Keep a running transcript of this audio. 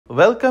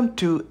Welcome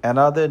to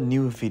another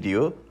new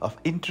video of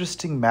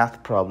interesting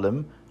math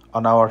problem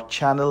on our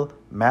channel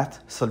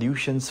Math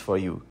Solutions for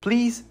You.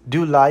 Please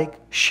do like,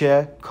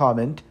 share,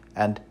 comment,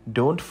 and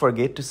don't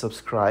forget to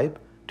subscribe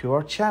to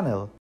our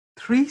channel.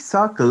 Three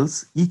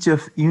circles, each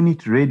of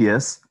unit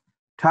radius,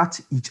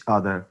 touch each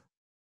other.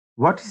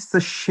 What is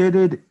the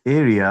shaded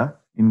area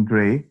in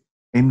gray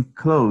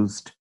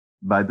enclosed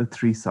by the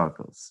three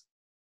circles?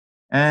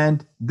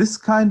 And this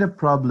kind of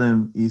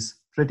problem is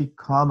pretty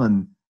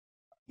common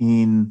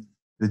in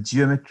the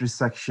geometry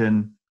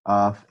section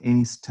of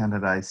any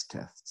standardized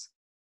tests.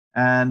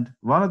 And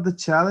one of the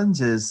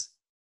challenges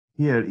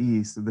here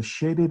is that the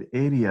shaded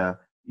area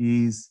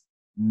is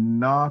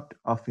not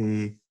of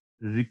a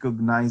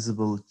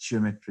recognizable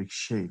geometric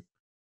shape,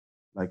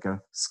 like a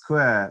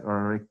square or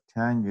a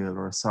rectangle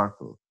or a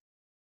circle.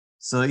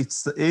 So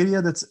it's the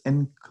area that's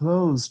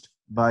enclosed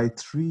by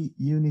three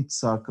unit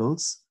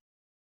circles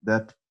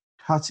that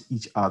touch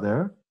each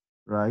other,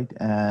 right?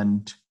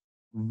 And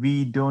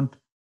we don't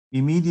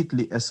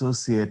immediately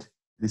associate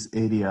this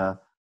area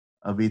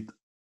with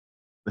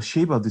the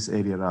shape of this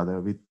area,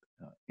 rather, with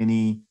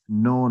any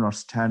known or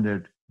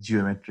standard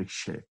geometric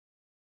shape.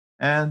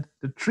 And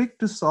the trick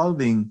to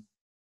solving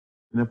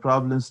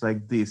problems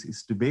like this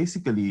is to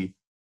basically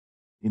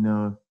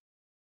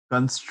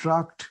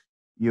construct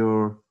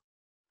your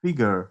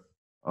figure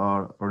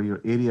or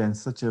your area in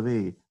such a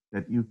way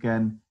that you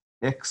can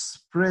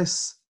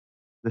express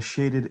the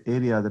shaded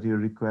area that you're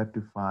required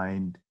to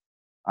find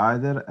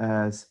either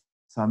as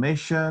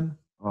summation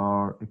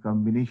or a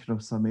combination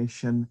of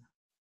summation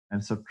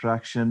and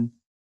subtraction,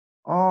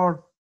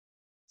 or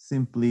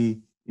simply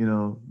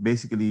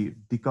basically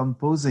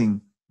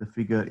decomposing the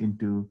figure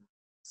into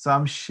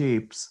some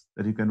shapes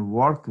that you can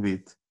work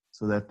with,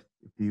 so that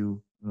if you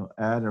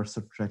add or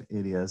subtract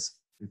areas,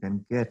 you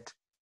can get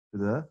to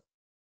the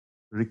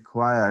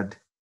required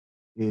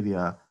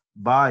area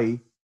by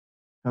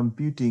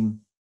computing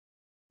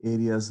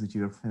areas which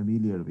you're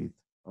familiar with,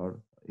 or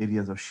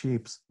areas or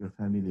shapes you're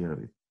familiar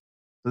with.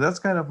 So that's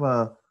kind of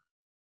a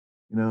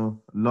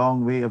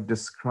long way of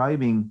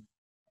describing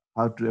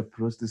how to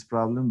approach this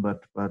problem,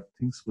 but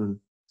things will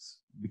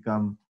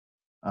become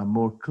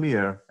more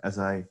clear as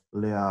I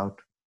lay out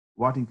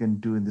what you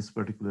can do in this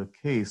particular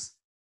case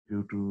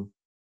to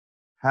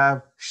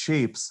have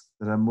shapes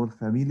that are more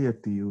familiar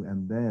to you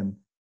and then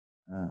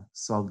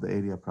solve the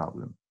area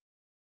problem.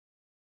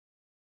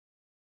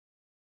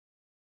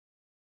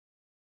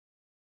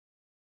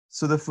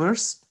 So the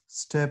first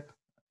step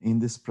in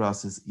this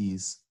process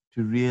is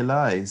to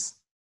realize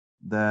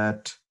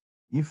that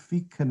if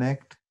we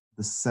connect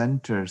the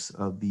centers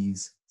of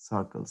these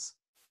circles,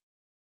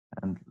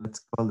 and let's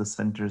call the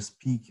centers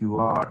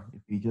PQR,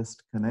 if we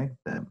just connect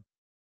them,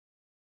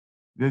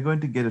 we're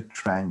going to get a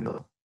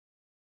triangle.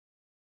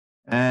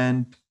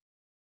 And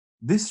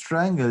this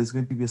triangle is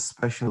going to be a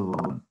special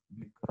one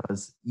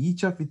because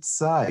each of its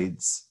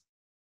sides,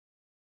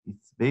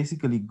 it's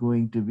basically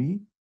going to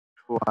be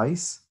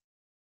twice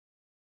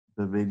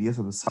the radius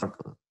of the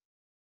circle.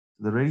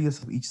 The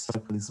radius of each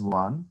circle is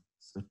 1,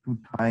 so 2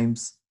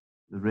 times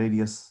the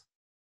radius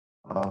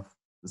of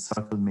the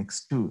circle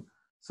makes 2.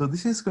 So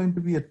this is going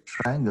to be a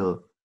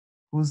triangle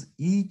whose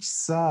each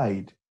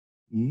side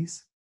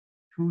is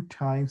 2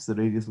 times the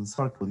radius of the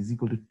circle, is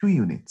equal to 2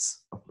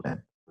 units of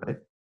length, right?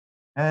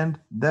 And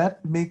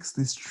that makes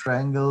this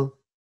triangle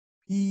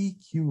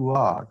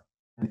PQR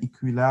an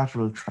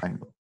equilateral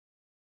triangle.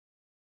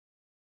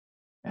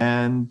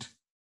 And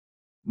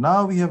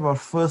now we have our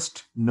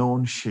first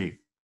known shape,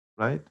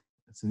 right?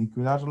 It's an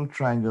equilateral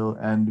triangle,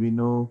 and we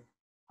know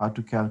how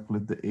to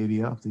calculate the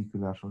area of the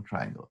equilateral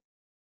triangle.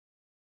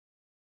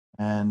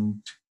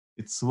 And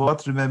it's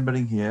worth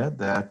remembering here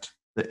that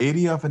the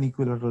area of an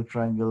equilateral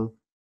triangle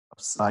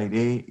of side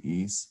A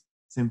is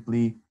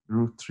simply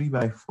root 3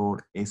 by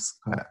 4 a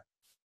square.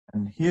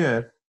 And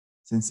here,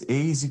 since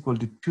A is equal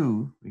to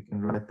 2, we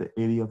can write the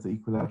area of the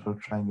equilateral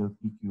triangle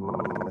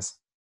PQR as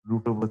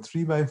root over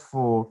 3 by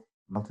 4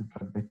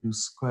 multiplied by 2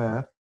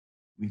 square,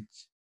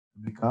 which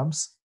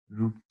becomes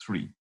root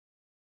 3.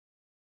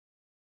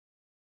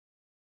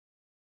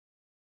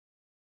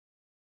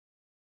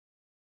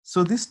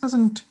 So this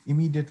doesn't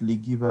immediately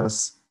give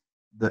us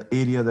the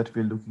area that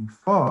we're looking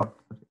for,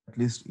 but at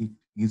least it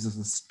gives us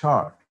a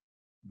start,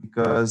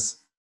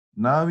 because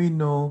now we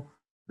know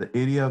the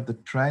area of the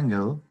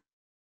triangle,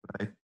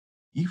 right?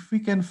 If we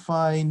can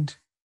find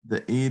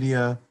the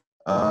area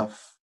of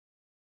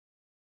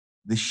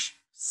the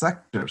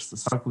sectors, the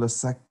circular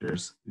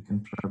sectors, we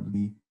can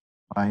probably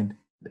find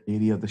the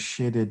area of the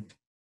shaded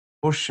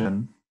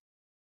portion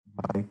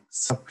by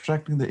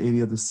subtracting the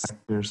area of the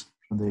sectors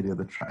from the area of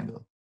the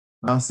triangle.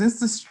 Now, since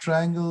this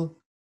triangle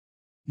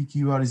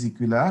PQR is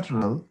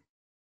equilateral,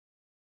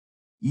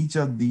 each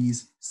of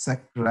these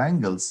sector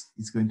angles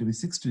is going to be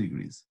 60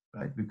 degrees,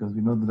 right? Because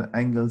we know that the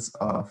angles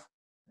of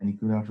an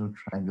equilateral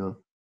triangle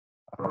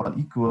are all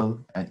equal,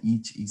 and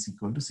each is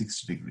equal to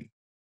 60 degrees.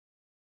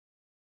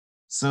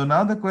 So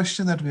now the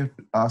question that we have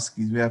to ask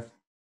is, we have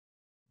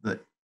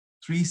the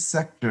 3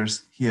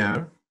 sectors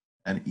here,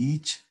 and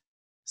each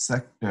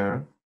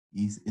sector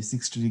is a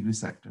 60-degree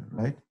sector,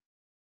 right?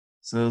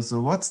 So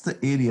what's the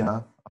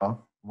area of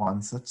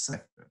one such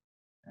sector?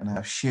 And I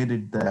have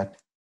shaded that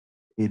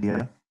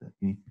area that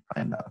we need to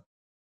find out.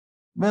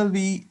 Well,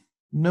 we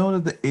know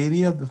that the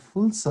area of the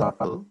full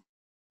circle,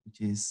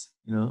 which is,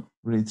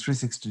 really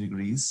 360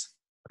 degrees,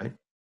 right,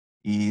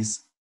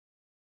 is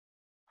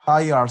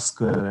pi r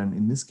square. And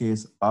in this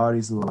case, r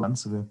is 1,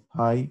 so we have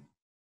pi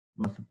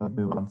multiplied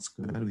by 1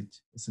 square,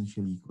 which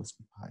essentially equals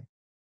to pi.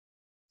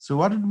 So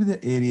what would be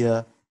the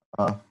area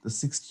of the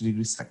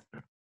 60-degree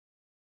sector?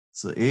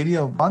 So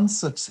area of one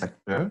such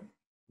sector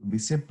would be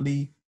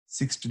simply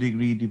 60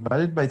 degree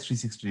divided by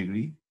 360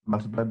 degree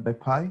multiplied by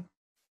pi,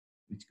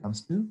 which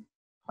comes to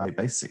pi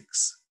by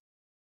 6,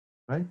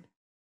 right?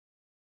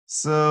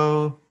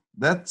 So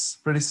that's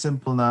pretty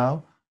simple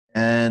now.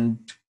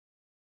 And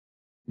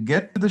to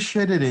get to the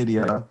shaded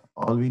area,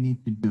 all we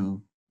need to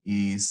do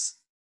is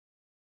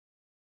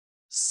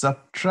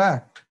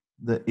subtract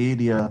the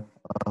area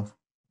of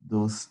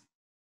those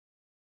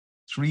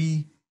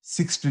three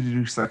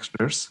 60-degree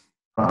sectors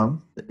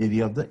from the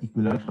area of the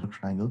equilateral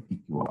triangle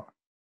PQR.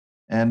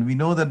 And we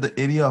know that the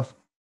area of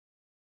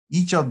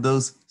each of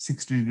those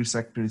 60-degree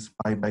sectors is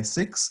pi by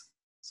 6.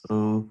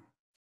 So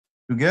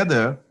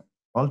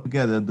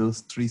altogether,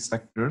 those three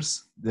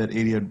sectors, their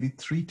area would be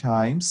 3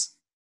 times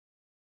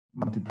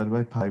multiplied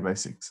by pi by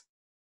 6.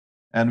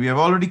 And we have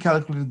already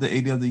calculated the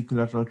area of the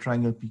equilateral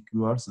triangle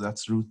PQR, so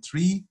that's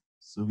 √3.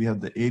 So we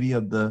have the area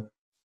of the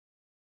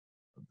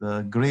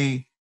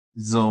gray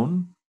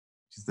zone,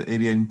 which is the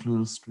area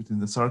enclosed within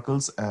the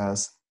circles,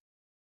 as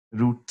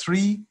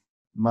 √3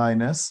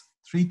 minus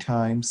 3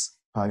 times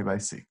pi by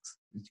 6,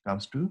 which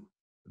comes to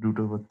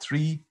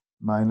 √3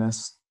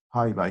 minus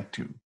pi by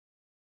 2.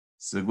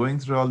 So going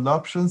through all the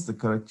options, the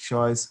correct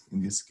choice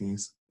in this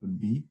case would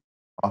be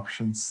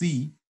option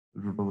C,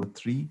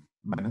 √3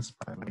 minus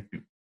pi by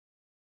 2.